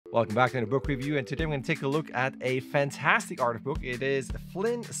Welcome back to the book review, and today I'm going to take a look at a fantastic art book. It is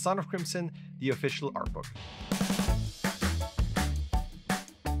Flynn, Son of Crimson, the official art book.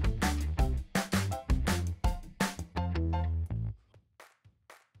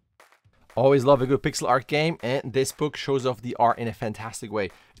 Always love a good pixel art game, and this book shows off the art in a fantastic way.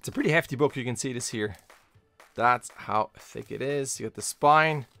 It's a pretty hefty book. You can see this here. That's how thick it is. You got the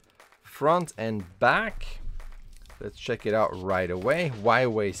spine, front and back. Let's check it out right away. Why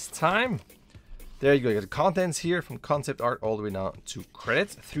waste time? There you go. You got the contents here from concept art all the way down to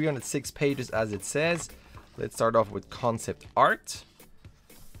credits. 306 pages as it says. Let's start off with concept art.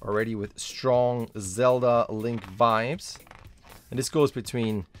 Already with strong Zelda Link vibes. And this goes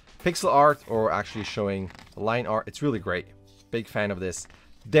between pixel art or actually showing line art. It's really great. Big fan of this.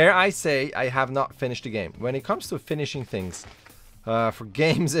 Dare I say I have not finished the game. When it comes to finishing things for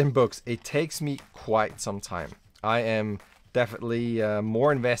games and books, it takes me quite some time. I am definitely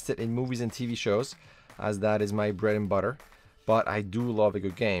more invested in movies and TV shows, as that is my bread and butter. But I do love a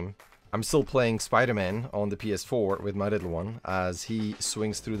good game. I'm still playing Spider-Man on the PS4 with my little one, as he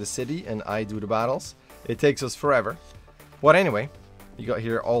swings through the city and I do the battles. It takes us forever. But anyway, you got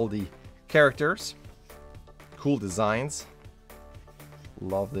here all the characters. Cool designs.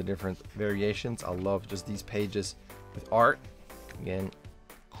 Love the different variations. I love just these pages with art. Again,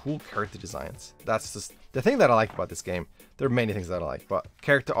 cool character designs. That's just the thing that I like about this game. There are many things that I like, but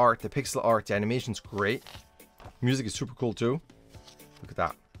character art, the pixel art, the animation's great. Music is super cool too. Look at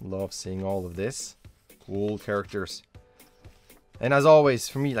that. Love seeing all of this. Cool characters. And as always,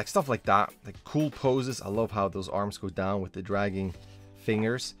 for me, like stuff like that, like cool poses. I love how those arms go down with the dragging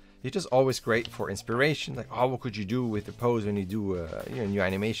fingers. It's just always great for inspiration. Like, oh, what could you do with the pose when you do a new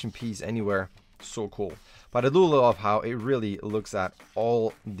animation piece anywhere? So cool. But I do love how it really looks at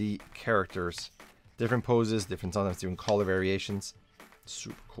all the characters. Different poses, sometimes different color variations.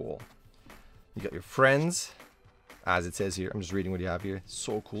 Super cool. You got your friends, as it says here. I'm just reading what you have here.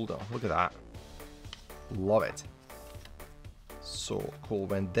 So cool though. Look at that. Love it. So cool.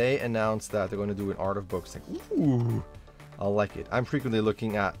 When they announced that they're going to do an art of books, like, ooh, I like it. I'm frequently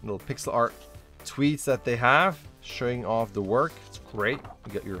looking at little pixel art tweets that they have, showing off the work. It's great.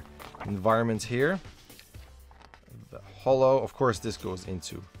 You got your environments here. The hollow, of course, this goes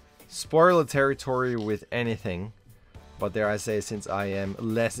into spoiler territory with anything, but dare I say, since I am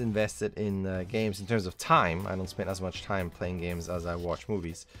less invested in games in terms of time, I don't spend as much time playing games as I watch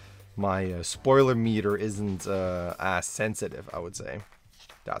movies, my spoiler meter isn't as sensitive, I would say.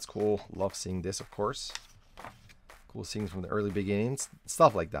 That's cool. Love seeing this, of course. Cool scenes from the early beginnings,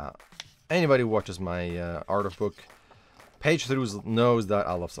 stuff like that. Anybody who watches my art of book page throughs knows that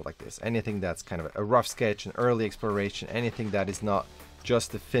I love stuff like this. Anything that's kind of a rough sketch, an early exploration, anything that is not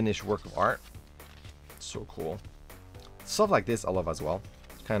just the finished work of art. So cool. Stuff like this I love as well.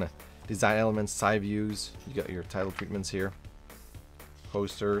 Kind of design elements, side views. You got your title treatments here.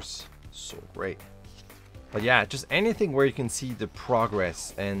 Posters. So great. But yeah, just anything where you can see the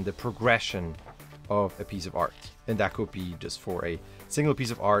progress and the progression of a piece of art. And that could be just for a single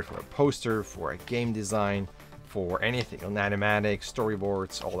piece of art, for a poster, for a game design, for anything, on animatics,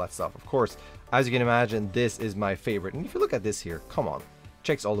 storyboards, all that stuff. Of course, as you can imagine, this is my favorite. And if you look at this here, come on,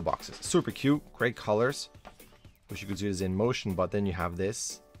 checks all the boxes. Super cute, great colors. Wish you could do this in motion, but then you have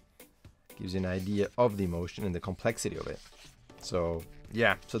this. Gives you an idea of the emotion and the complexity of it. So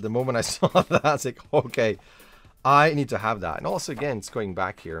yeah, so the moment I saw that, I was like, okay, I need to have that. And also, again, it's going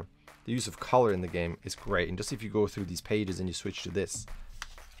back here. The use of color in the game is great. And just if you go through these pages and you switch to this,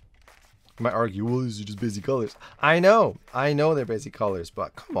 you might argue, well, these are just basic colors. I know they're basic colors,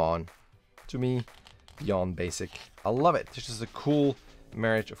 but come on. To me, beyond basic. I love it. It's just a cool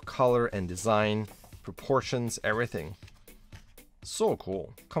marriage of color and design, proportions, everything. So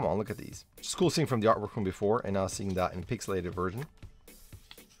cool. Come on, look at these. Just cool seeing from the artwork from before and now seeing that in pixelated version.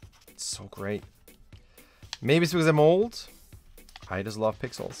 It's so great. Maybe it's because I'm old. I just love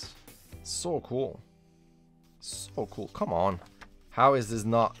pixels. So cool. So cool. Come on. How is this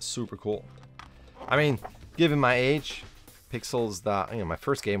not super cool? I mean, given my age, pixels that, my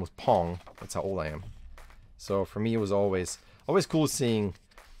first game was Pong. That's how old I am. So for me, it was always cool seeing,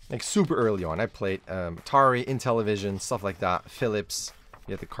 like, super early on. I played Atari, Intellivision, stuff like that. Philips.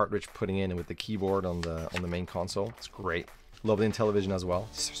 You had the cartridge putting in with the keyboard on the main console. It's great. Love the Intellivision as well.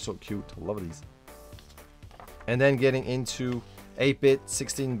 It's so cute. I love these. And then getting into 8-bit,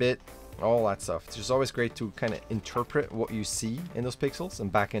 16-bit, all that stuff. It's just always great to kind of interpret what you see in those pixels.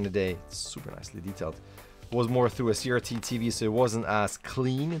 And back in the day, it's super nicely detailed. It was more through a CRT TV, so it wasn't as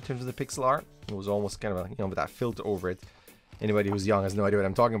clean in terms of the pixel art. It was almost kind of, with that filter over it. Anybody who's young has no idea what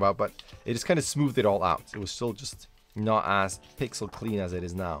I'm talking about, but it just kind of smoothed it all out. It was still just not as pixel clean as it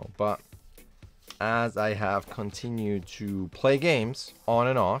is now. But as I have continued to play games on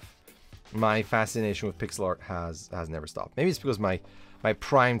and off, my fascination with pixel art has never stopped. Maybe it's because my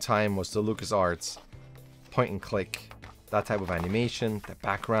prime time was the LucasArts point and click, that type of animation, the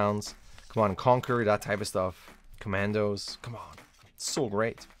backgrounds, Command and Conquer, that type of stuff, Commandos, come on, it's so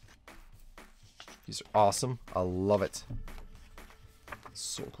great. These are awesome. I love it.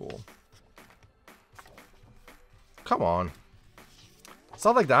 So cool. Come on.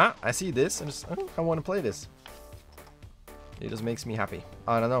 Stuff like that. I see this. I want to play this. It just makes me happy.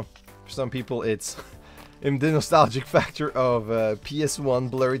 I don't know. For some people, it's in the nostalgic factor of PS1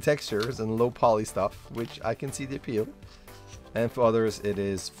 blurry textures and low poly stuff, which I can see the appeal. And for others, it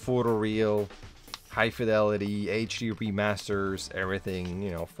is photoreal, high fidelity, HD remasters, everything,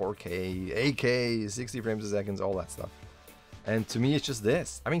 you know, 4K, 8K, 60 frames a second, all that stuff. And to me, it's just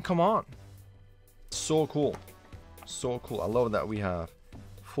this. I mean, come on. So cool. So cool. I love that we have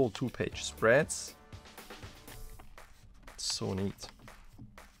full 2-page spreads. So neat.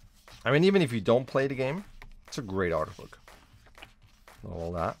 I mean, even if you don't play the game, it's a great art book.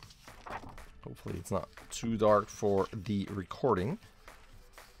 All that. Hopefully it's not too dark for the recording.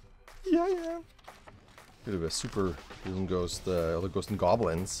 Yeah. Bit of a super Ghost and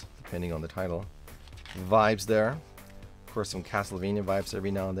Goblins, depending on the title. Vibes there. Of course, some Castlevania vibes every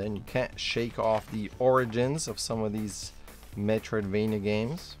now and then. You can't shake off the origins of some of these Metroidvania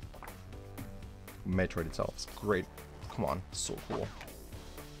games. Metroid itself is great. Come on, so cool.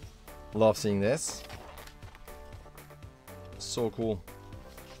 Love seeing this. So cool.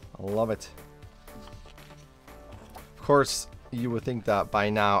 I love it. Of course, you would think that by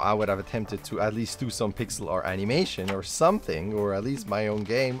now I would have attempted to at least do some pixel art animation or something, or at least my own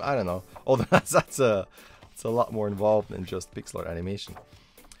game. I don't know. Although that's a lot more involved than just pixel art animation.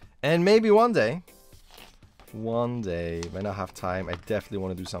 And maybe one day, when I have time, I definitely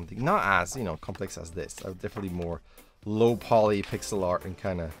want to do something not as, you know, complex as this. I would definitely more low poly pixel art and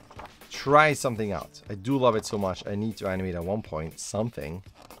kind of try something out. I do love it so much. I need to animate at one point something.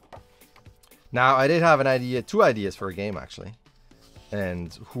 Now, I did have an idea, 2 ideas for a game actually.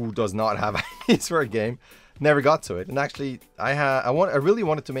 And who does not have ideas for a game? Never got to it. And actually, I really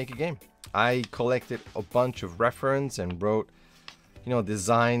wanted to make a game. I collected a bunch of reference and wrote, you know,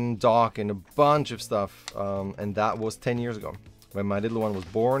 design doc and a bunch of stuff. And that was 10 years ago when my little one was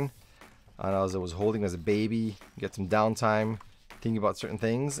born. And I was holding as a baby, get some downtime, thinking about certain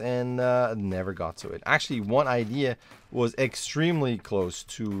things, and never got to it. Actually, one idea was extremely close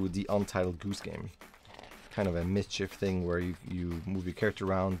to the Untitled Goose Game. Kind of a mischief thing where you move your character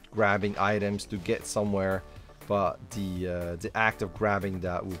around, grabbing items to get somewhere, but the act of grabbing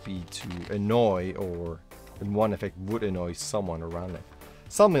that would be to annoy, or in one effect would annoy someone around it.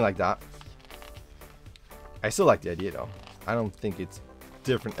 Something like that. I still like the idea though. I don't think it's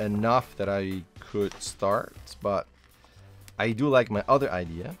different enough that I could start, but I do like my other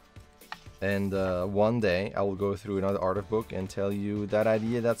idea. And one day I will go through another art book and tell you that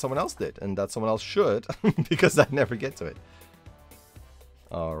idea that someone else did, and that someone else should, because I never get to it.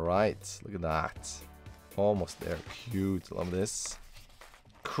 Alright, look at that. Almost there. Cute. Love this.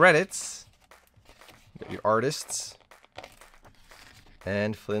 Credits. Got your artists.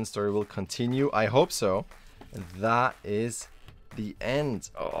 And Flynn's story will continue. I hope so. And that is the end.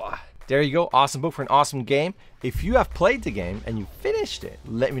 Oh, there you go. Awesome book for an awesome game. If you have played the game and you finished it,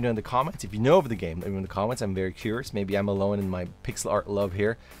 let me know in the comments. If you know of the game, let me know in the comments. I'm very curious. Maybe I'm alone in my pixel art love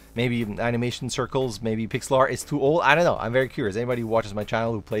here. Maybe animation circles, maybe pixel art is too old. I don't know. I'm very curious. Anybody who watches my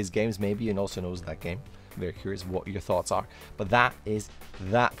channel who plays games maybe and also knows that game. I'm very curious what your thoughts are. But that is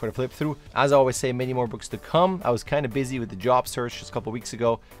that for the flip through. As I always say, many more books to come. I was kind of busy with the job search just a couple weeks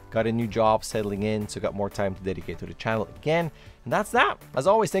ago. Got a new job, settling in, so got more time to dedicate to the channel again. And that's that. As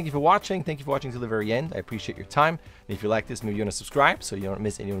always, thank you for watching. Thank you for watching till the very end. I appreciate your time. And if you like this, maybe you want to subscribe so you don't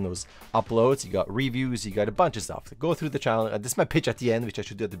miss any of those uploads. You got reviews, you got a bunch of stuff. So go through the channel. This is my pitch at the end, which I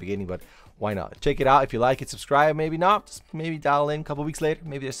should do at the beginning, but why not? Check it out. If you like it, subscribe. Maybe not. Just maybe dial in a couple weeks later.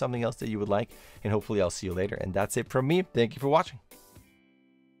 Maybe there's something else that you would like. And hopefully I'll see you later. And that's it from me. Thank you for watching.